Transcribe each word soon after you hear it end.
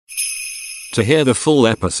To hear the full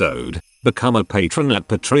episode, become a patron at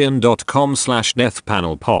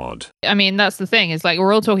patreon.com/deathpanelpod. I mean, that's the thing. Is like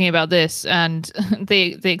we're all talking about this, and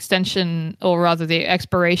the extension, or rather the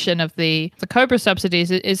expiration of the COBRA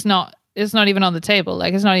subsidies is not. It's not even on the table.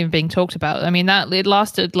 Like, it's not even being talked about. I mean, that it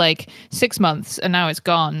lasted like 6 months, and now it's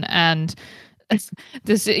gone. And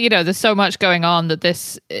there's so much going on that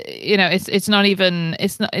this, it's not even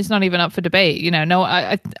up for debate. No,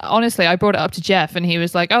 I honestly, I brought it up to Jeff, and he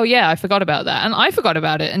was like, "Oh yeah, I forgot about that," and I forgot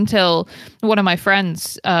about it until one of my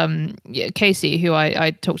friends, Casey, who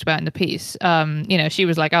I talked about in the piece, she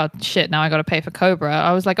was like, "Oh shit, now I got to pay for COBRA."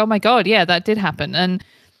 I was like, "Oh my god, yeah, that did happen," and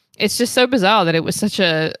it's just so bizarre that it was such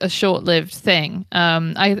a short-lived thing.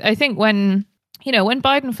 I think when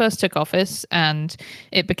Biden first took office, and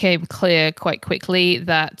it became clear quite quickly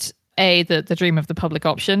that A, that the dream of the public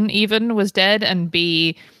option even was dead, and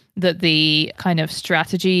B, that the kind of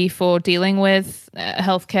strategy for dealing with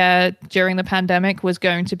healthcare during the pandemic was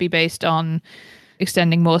going to be based on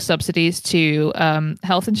extending more subsidies to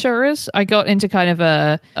health insurers, I got into kind of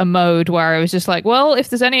a mode where I was just like, well, if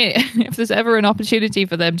there's ever an opportunity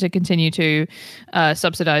for them to continue to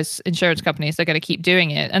subsidize insurance companies, they're going to keep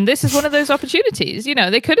doing it. And this is one of those opportunities.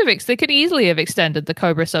 They could easily have extended the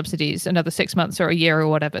COBRA subsidies another 6 months or a year or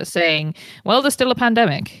whatever, saying, well, there's still a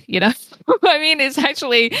pandemic. I mean, it's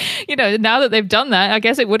actually, now that they've done that, I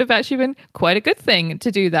guess it would have actually been quite a good thing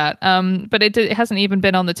to do that. But it hasn't even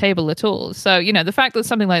been on the table at all. So, the fact that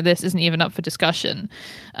something like this isn't even up for discussion,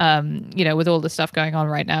 with all the stuff going on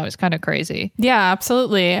right now, is kind of crazy. Yeah,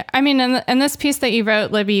 absolutely. I mean, in this piece that you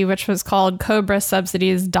wrote, Libby, which was called "COBRA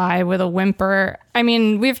Subsidies Die with a Whimper," I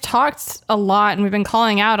mean, we've talked a lot, and we've been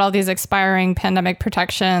calling out all these expiring pandemic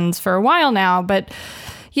protections for a while now, but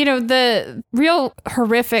the real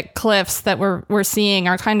horrific cliffs that we're seeing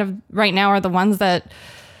are kind of right now are the ones that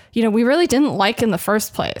we really didn't like in the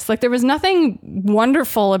first place. Like, there was nothing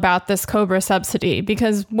wonderful about this COBRA subsidy,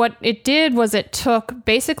 because what it did was it took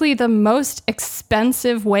basically the most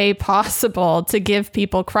expensive way possible to give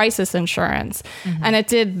people crisis insurance. Mm-hmm. And it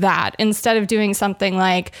did that instead of doing something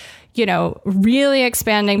like, really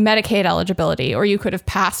expanding Medicaid eligibility, or you could have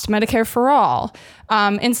passed Medicare for all.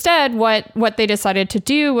 Instead, what they decided to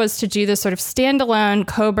do was to do this sort of standalone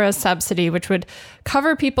COBRA subsidy, which would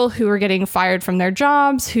cover people who were getting fired from their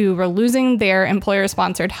jobs, who were losing their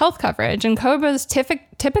employer-sponsored health coverage. And COBRA's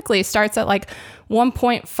typically starts at like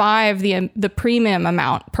 1.5 the premium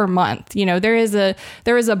amount per month. There is a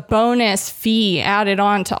bonus fee added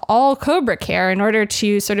on to all COBRA care in order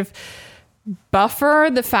to sort of buffer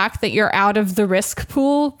the fact that you're out of the risk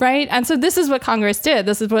pool, right? And so this is what Congress did.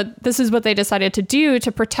 This is what they decided to do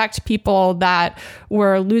to protect people that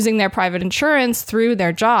were losing their private insurance through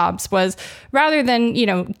their jobs, was rather than,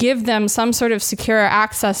 give them some sort of secure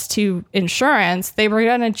access to insurance, they were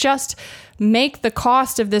going to just make the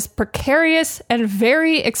cost of this precarious and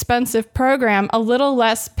very expensive program a little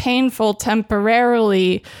less painful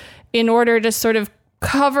temporarily, in order to sort of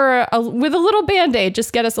cover with a little Band-Aid,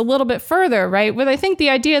 just get us a little bit further, right? With, I think, the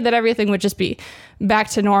idea that everything would just be back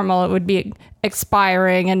to normal, it would be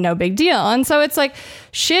expiring and no big deal. And so it's like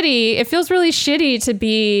shitty. It feels really shitty to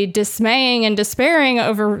be dismaying and despairing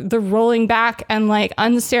over the rolling back and like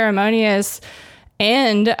unceremonious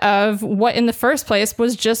end of what in the first place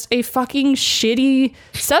was just a fucking shitty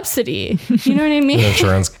subsidy. You know what I mean? An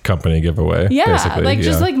insurance company giveaway. Yeah, basically.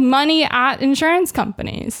 Just like money at insurance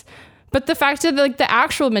companies. But the fact of like the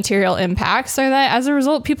actual material impacts are that as a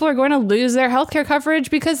result, people are going to lose their healthcare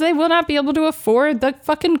coverage because they will not be able to afford the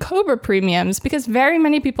fucking COBRA premiums, because very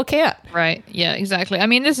many people can't. Right. Yeah, exactly. I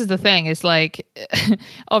mean, this is the thing. It's like,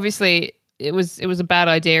 obviously, it was a bad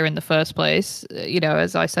idea in the first place,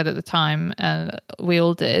 as I said at the time, and we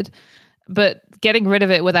all did. But getting rid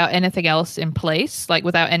of it without anything else in place, like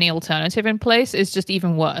without any alternative in place, is just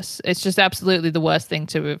even worse. It's just absolutely the worst thing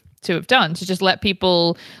to have done, to just let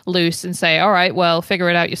people loose and say, all right, well, figure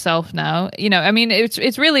it out yourself now. I mean,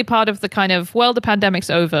 it's really part of the kind of, well, the pandemic's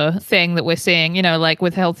over thing that we're seeing, like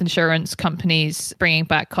with health insurance companies bringing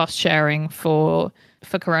back cost sharing for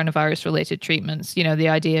coronavirus related treatments. The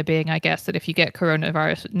idea being, I guess, that if you get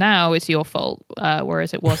coronavirus now, it's your fault,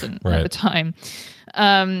 whereas it wasn't right. at the time.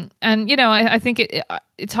 I think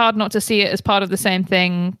it's hard not to see it as part of the same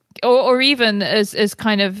thing, or even as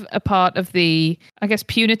kind of a part of the, I guess,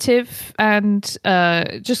 punitive and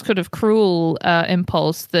just kind of cruel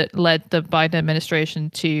impulse that led the Biden administration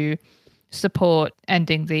to support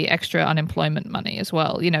ending the extra unemployment money as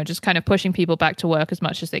well. Just kind of pushing people back to work as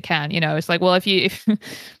much as they can. It's like, well, if you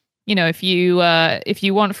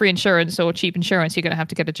want free insurance or cheap insurance, you're going to have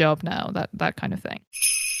to get a job now. That kind of thing.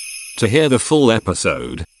 To hear the full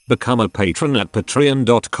episode, Become a patron at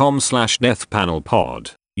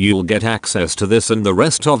patreon.com/deathpanelpod. You'll get access to this and the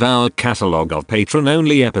rest of our catalog of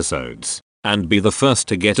patron-only episodes, and be the first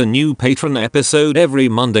to get a new patron episode every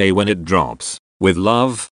Monday when it drops. With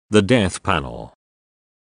love, the Death Panel.